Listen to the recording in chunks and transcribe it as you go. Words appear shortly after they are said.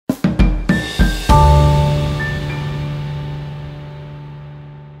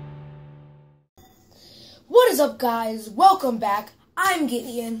What is up, guys? Welcome back. I'm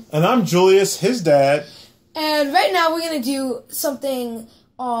Gideon. And I'm Julius, his dad. And right now we're going to do something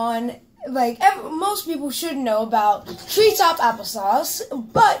on, most people should know about Tree Top Applesauce,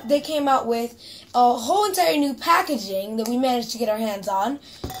 but they came out with a whole entire new packaging that we managed to get our hands on.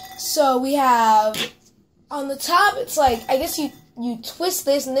 So we have, on the top, it's like, I guess you twist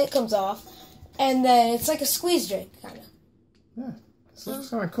this and it comes off, and then it's like a squeeze drink, kind of. Yeah, so it's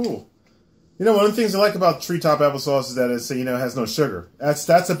kind of cool. You know, one of the things I like about Tree Top Applesauce is that it has no sugar. That's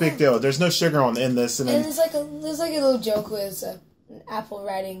a big deal. There's no sugar in this. And there's like a little joke with an apple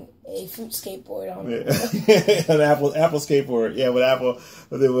riding a fruit skateboard on it. Yeah. An apple skateboard. Yeah, with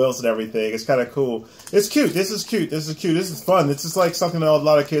the wheels and everything. It's kind of cool. It's cute. This is cute. This is fun. This is like something that a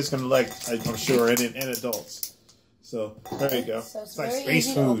lot of kids can like, I'm sure, and adults. So there you go. So it's like very space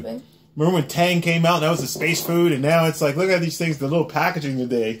easy food. to open. Remember when Tang came out and that was the space food, and now it's like, look at these things, the little packaging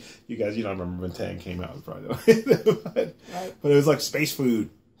today. You guys, you don't remember when Tang came out, probably don't. But it was like space food.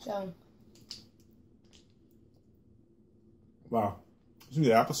 So. Wow. Some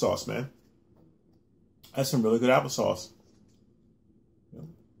good applesauce, man. That's some really good applesauce. Yeah.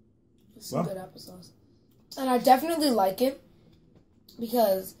 Some good applesauce. And I definitely like it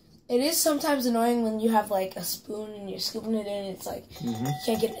because it is sometimes annoying when you have like a spoon and you're scooping it in. It's like you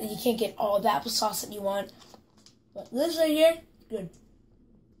can't get all the applesauce that you want. But this right here, good.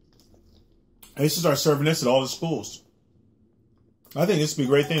 I used to start serving this at all the schools. I think this would be a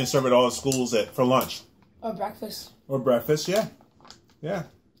great thing to serve at all the schools for lunch. Or breakfast. Or breakfast, yeah. Yeah.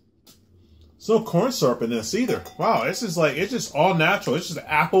 There's no corn syrup in this either. Wow, this is like, it's just all natural. It's just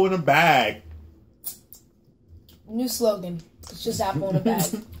apple in a bag. New slogan. It's just apple in a bag.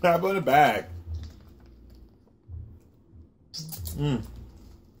 Apple in a bag.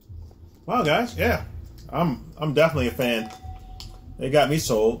 Wow, guys, yeah. I'm definitely a fan. They got me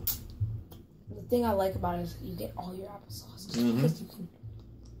sold. The thing I like about it is you get all your applesauce. Because you can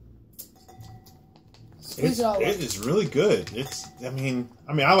squeeze it all up. It is really good. I mean,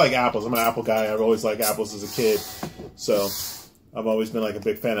 I like apples. I'm an apple guy. I've always liked apples as a kid. So I've always been like a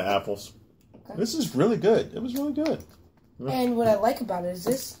big fan of apples. Okay. This is really good. It was really good. And what I like about it is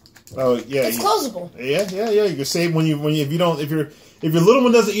this. Oh yeah, it's closable. Yeah. You can save if your little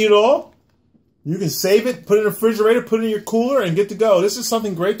one doesn't eat it all, you can save it, put it in the refrigerator, put it in your cooler, and get to go. This is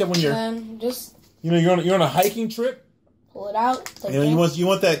something great that when you're just you're on a hiking trip, pull it out. You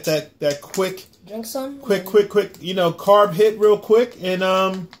want that quick drink some quick carb hit real quick, and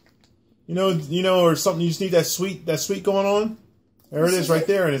or something, you just need that sweet going on. There it is right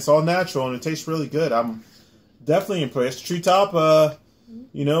there, and it's all natural and it tastes really good. I'm definitely impressed. Tree Top,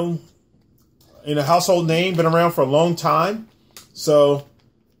 in a household name, been around for a long time. So,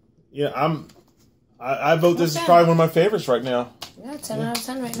 yeah, I vote this is probably one of my favorites right now. Yeah, 10 out of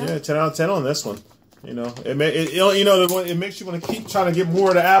 10 right now. Yeah, 10 out of 10 on this one. It makes you want to keep trying to get more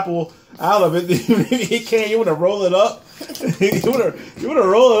of the apple out of it. You want to roll it up. you want to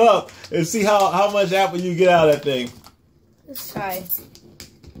roll it up and see how much apple you get out of that thing. Let's try.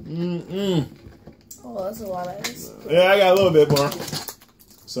 Oh, that's a lot of this. Yeah, I got a little bit more.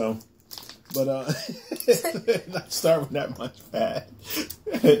 So, but not start with that much fat.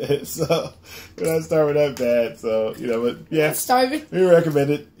 So, we're not start with that bad. So, but yeah, starving. We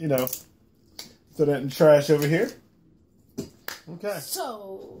recommend it. Throw that in the trash over here. Okay.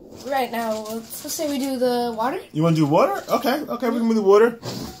 So, right now, let's say we do the water. You want to do water? Okay, we can do the water.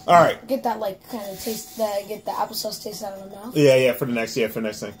 All right. Get that kind of taste, get the applesauce taste out of the mouth. Yeah, for the next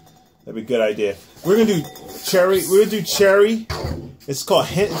thing. That'd be a good idea. We're gonna do cherry. We're gonna do cherry. It's called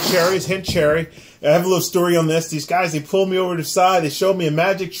Hint Cherry. I have a little story on this. These guys, they pulled me over to the side. They showed me a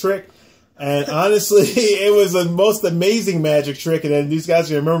magic trick. And honestly, it was the most amazing magic trick. And then these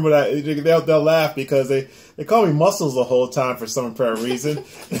guys remember that they'll laugh because they call me Muscles the whole time for some apparent reason.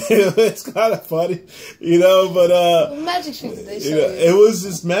 It's kind of funny, but what magic trick did they show you? It was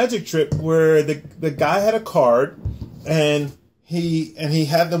this magic trick where the guy had a card, and he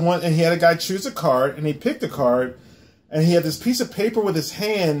had a guy choose a card, and he picked a card, and he had this piece of paper with his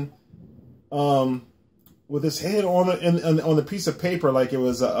hand, on the piece of paper like it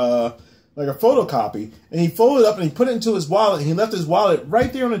was like a photocopy, and he folded it up and he put it into his wallet, and he left his wallet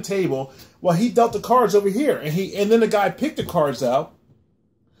right there on the table while he dealt the cards over here, and then the guy picked the cards out.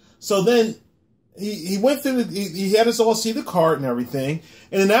 So then he went through he had us all see the card and everything,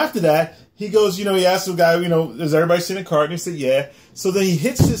 and then after that he goes, he asked the guy, does everybody see the card? And he said, yeah. So then he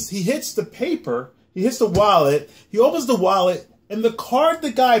hits the paper, he hits the wallet, he opens the wallet, and the card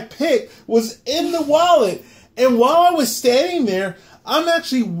the guy picked was in the wallet. And while I was standing there, I'm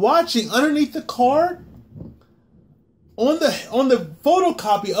actually watching underneath the card on the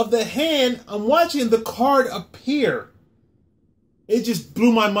photocopy of the hand, I'm watching the card appear. It just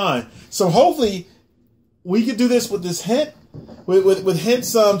blew my mind. So hopefully we could do this with this hint, with hint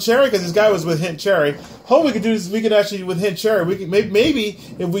cherry, because this guy was with hint cherry. Hopefully we could do this. We could actually with hint cherry. We could maybe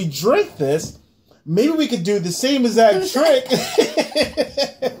if we drink this, maybe we could do the same exact trick.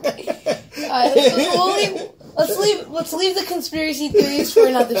 Let's leave the conspiracy theories for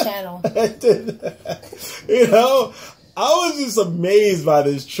another channel. You know, I was just amazed by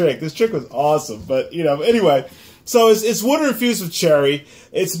this trick. This trick was awesome. But you know, anyway, so it's water infused with cherry.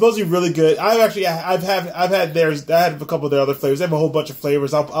 It's supposed to be really good. I've had theirs. I had a couple of their other flavors. They have a whole bunch of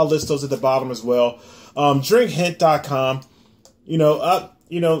flavors. I'll list those at the bottom as well. Drinkhint.com. You know,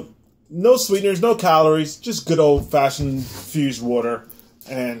 no sweeteners, no calories, just good old fashioned infused water.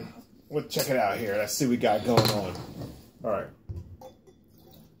 And we'll check it out here. Let's see what we got going on. All right.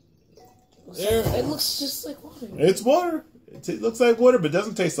 It looks just like water. It's water. It looks like water, but it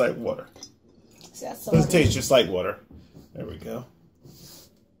doesn't taste like water. See, it doesn't taste just like water. There we go.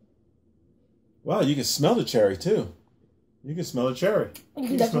 Wow, you can smell the cherry too. You can smell the cherry. You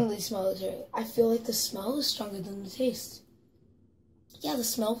can definitely smell the cherry. I feel like the smell is stronger than the taste. Yeah, the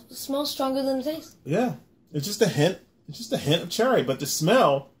smell's stronger than the taste. Yeah, it's just a hint. It's just a hint of cherry, but the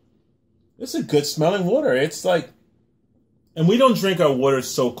smell, it's a good smelling water. It's like, and we don't drink our waters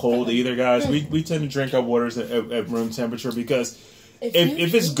so cold either, guys. We tend to drink our waters at room temperature because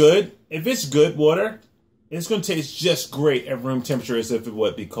if it's good water, it's going to taste just great at room temperature as if it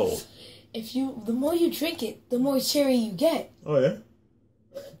would be cold. The more you drink it, the more cherry you get. Oh yeah,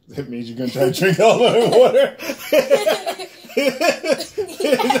 that means you're going to try to drink all the water.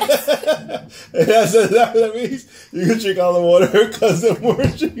 That means you can drink all the water because the more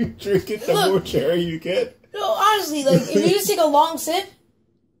you drink it, the more cherry you get. No, honestly, like if you just take a long sip.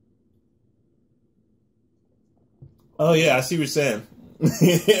 Oh yeah, I see what you're saying.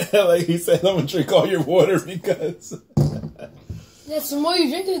 Like he said, I'm gonna drink all your water because. Yes, the more you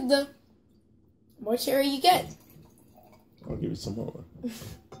drink it, the more cherry you get. I'll give you some more.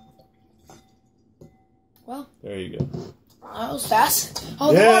 Well, there you go. That was fast.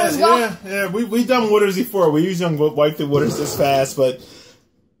 Oh, the water's gone. Yeah. We've done waters before. We usually don't wipe the waters this fast, but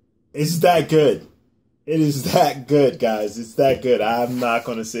it's that good. It is that good, guys. It's that good. I'm not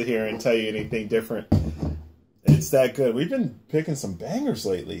going to sit here and tell you anything different. It's that good. We've been picking some bangers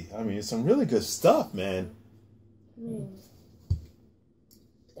lately. I mean, it's some really good stuff, man. They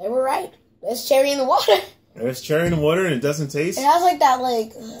were right. There's cherry in the water. There's cherry in the water and it doesn't taste. It has like that,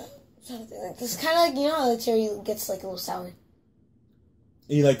 like it's kind of like, you know how the cherry gets like a little sour.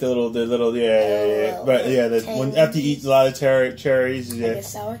 You like the little, yeah. But yeah, when after you eat a lot of cherries, yeah. It gets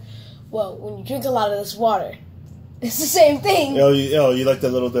sour. Well, when you drink a lot of this water, it's the same thing. You like the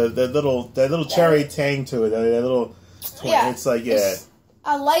little cherry tang to it. That little, it's like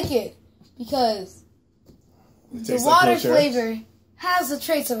I like it because the water flavor has the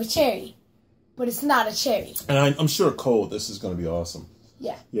traits of a cherry, but it's not a cherry. And I'm sure cold, this is going to be awesome.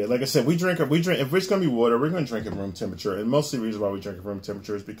 Yeah. Yeah, like I said, we drink. If it's going to be water, we're going to drink at room temperature. And mostly the reason why we drink at room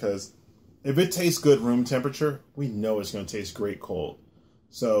temperature is because if it tastes good room temperature, we know it's going to taste great cold.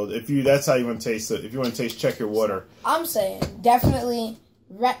 So that's how you want to taste it. If you want to taste, check your water. I'm saying definitely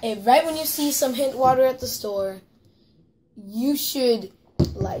right when you see some hint water at the store, you should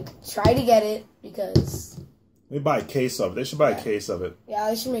try to get it because they buy a case of it. They should buy a case of it. Yeah,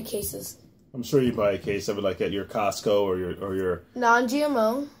 they should make cases. I'm sure you buy a case of it like at your Costco or your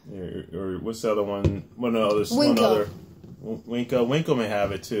non-GMO. Or what's the other one? Winco. Winco may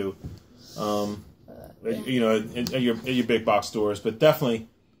have it too. You know, in your big box stores, but definitely,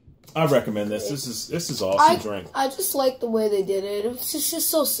 I recommend this. This is awesome drink. I just like the way they did it. It's just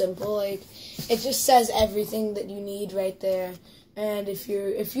so simple. Like it just says everything that you need right there. And if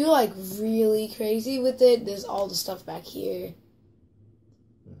you're like really crazy with it, there's all the stuff back here.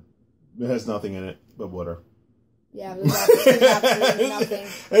 It has nothing in it but water. Yeah, there's absolutely nothing.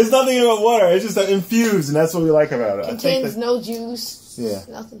 There's nothing in it but water. It's just infused, and that's what we like about it. Contains no juice. Yeah,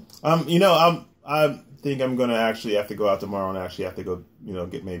 nothing. You know, I think I'm gonna actually have to go out tomorrow and actually have to go, you know,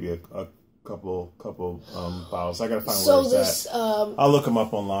 get maybe a couple bottles. I gotta find where it's at. I'll look them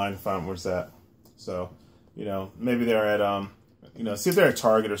up online, find where's that. So, you know, maybe they're at you know, see if they're at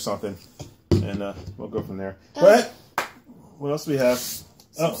Target or something, and we'll go from there. But what else do we have?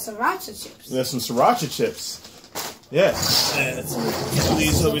 Some sriracha chips. We have some sriracha chips. Yeah. And let's move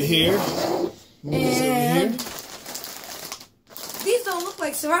these over here. And these don't look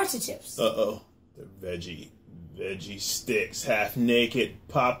like sriracha chips. Uh-oh. They're veggie sticks, half naked,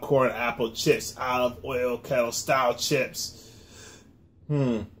 popcorn apple chips, olive oil kettle style chips.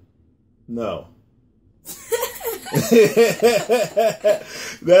 No. That's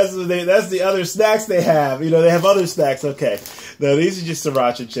the other snacks they have. You know, they have other snacks. Okay, no, these are just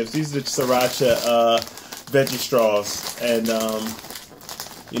sriracha chips. These are sriracha veggie straws, and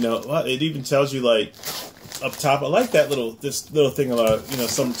you know, it even tells you like up top. I like that this little thing. You know,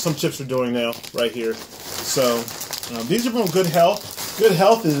 some chips are doing now right here. So these are from Good Health. Good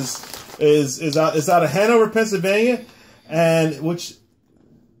Health is out of Hanover, Pennsylvania, and which.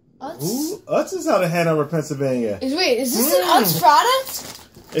 Utz is out of Hanover, Pennsylvania. Is this an Utz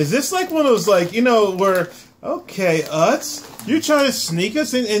product? Is this like one of those, like, you know, where, okay, Utz, you're trying to sneak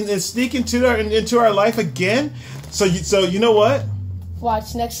us and sneak into our life again? So you know what?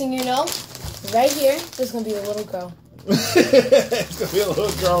 Watch, next thing you know, right here, there's going to be a little girl. It's going to be a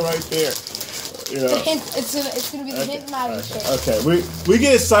little girl right there. You know. It's going to be the hint Maddie chip. Okay, we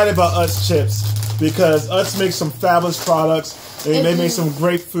get excited about Utz chips because Utz makes some fabulous products. They make some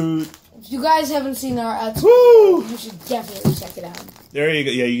great food. If you guys haven't seen our Utz video, you should definitely check it out. There you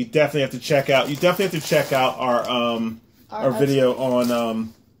go. Yeah, you definitely have to check out. Our video on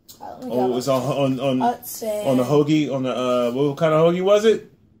it was on the hoagie on the what kind of hoagie was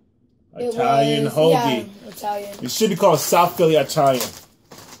it? Italian hoagie. Yeah, Italian. It should be called South Philly Italian.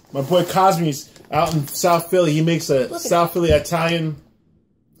 My boy Cosme's out in South Philly. He makes a South Philly Italian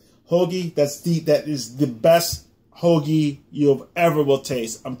hoagie. That is the best hoagie you ever will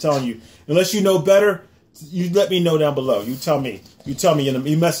taste. I'm telling you. Unless you know better, you let me know down below. You tell me. You tell me in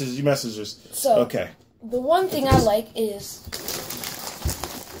the messages. So, okay. The one thing I like is,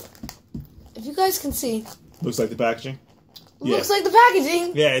 if you guys can see, looks like the packaging. Looks like the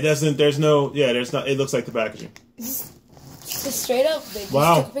packaging. Yeah, it doesn't. There's not. It looks like the packaging. Just straight up. They just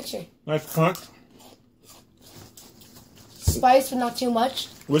took a picture. Nice crunch. Spice, but not too much.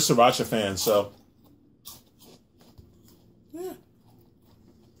 We're Sriracha fans, so.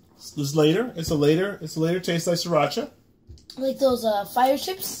 It's later. It's a later taste like Sriracha. Like those fire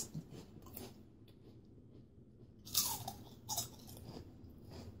chips.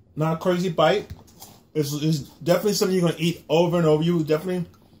 Not a crazy bite. It's definitely something you're gonna eat over and over.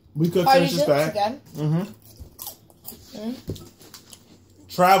 We could finish this back.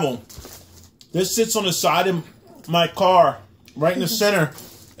 Travel. This sits on the side of my car, right in the center,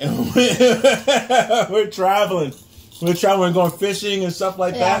 and we're traveling. We're traveling, going fishing and stuff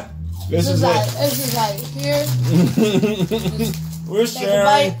like that. This is like here. We're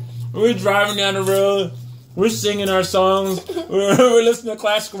sharing. We're driving down the road. We're singing our songs. We're listening to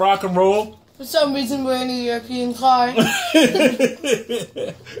classic rock and roll. For some reason, we're in a European car.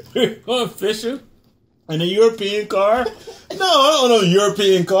 We're going fishing in a European car. No, I don't own a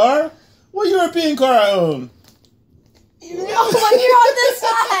European car. What European car I own? When you're on this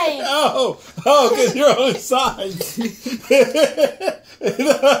side. Oh, because you're on the side.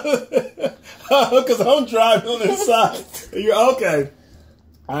 Because I'm driving on this side. You're okay.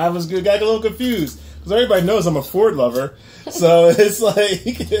 I got a little confused because everybody knows I'm a Ford lover, so it's like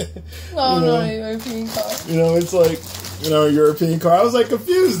a European car. It's like a European car. I was like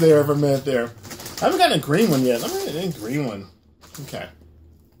confused there for a minute there. I haven't gotten a green one yet. I'm gonna get a green one. Okay.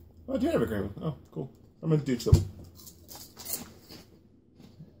 Oh, I do have a green one. Oh, cool. I'm gonna do two.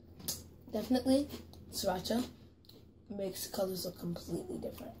 Definitely, Sriracha makes the colors look completely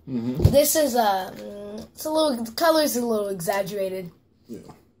different. This is the color's a little exaggerated. Yeah.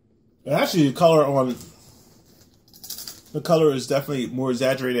 Actually, the color is definitely more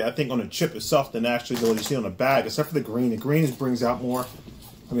exaggerated, I think, on the chip itself than actually what you see on the bag, except for the green. The green brings out more.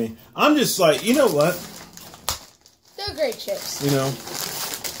 I mean, I'm just like, you know what? They're great chips.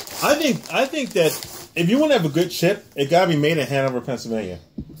 I think that if you want to have a good chip, it gotta be made in Hanover, Pennsylvania.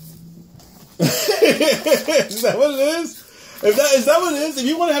 Is that what it is? Is that what it is? If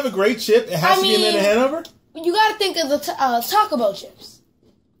you want to have a great chip, it has to be made in Hanover? You gotta think of the Taco Bell chips.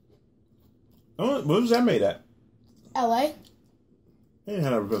 Oh, what was that made at? L.A. In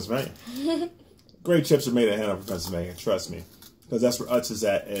Hanover, Pennsylvania. Great chips are made in Hanover, Pennsylvania. Trust me. Because that's where Utz is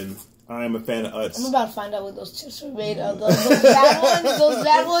at, and I am a fan of Utz. I'm about to find out what those chips were made of. Those bad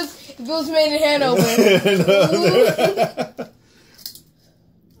ones, if it was made in Hanover.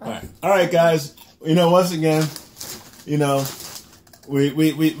 All right, guys. Once again,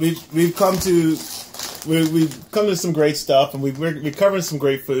 we've come to some great stuff, and we're covering some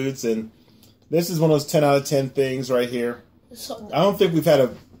great foods, and this is one of those 10 out of 10 things right here. I don't think we've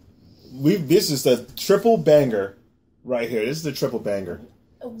had this is the triple banger right here. This is the triple banger.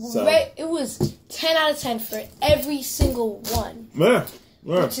 So. It was 10 out of 10 for every single one. Yeah.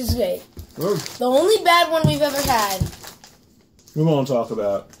 Which is great. Yeah. The only bad one we've ever had. We won't talk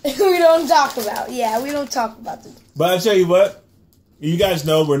about. We don't talk about. Yeah, we don't talk about them. But I tell you what, you guys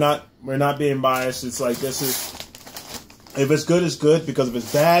know we're not being biased. It's like this If it's good, it's good. Because if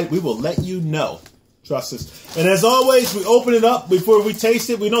it's bad, we will let you know. Trust us. And as always, we open it up before we taste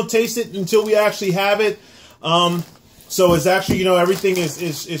it. We don't taste it until we actually have it. So it's actually, you know, everything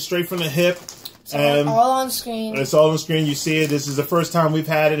is straight from the hip. And all on screen. It's all on screen. You see it. This is the first time we've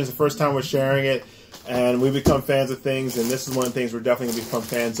had it. It's the first time we're sharing it. And we've become fans of things. And this is one of the things we're definitely going to become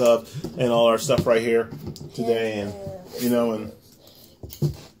fans of. And all our stuff right here today. And, you know, and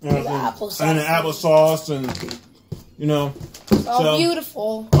the applesauce. And, you know. It's all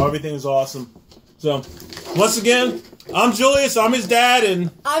beautiful. Everything is awesome. So, once again, I'm Julius. I'm his dad. And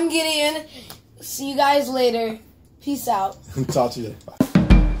I'm Gideon. See you guys later. Peace out. Talk to you later. Bye.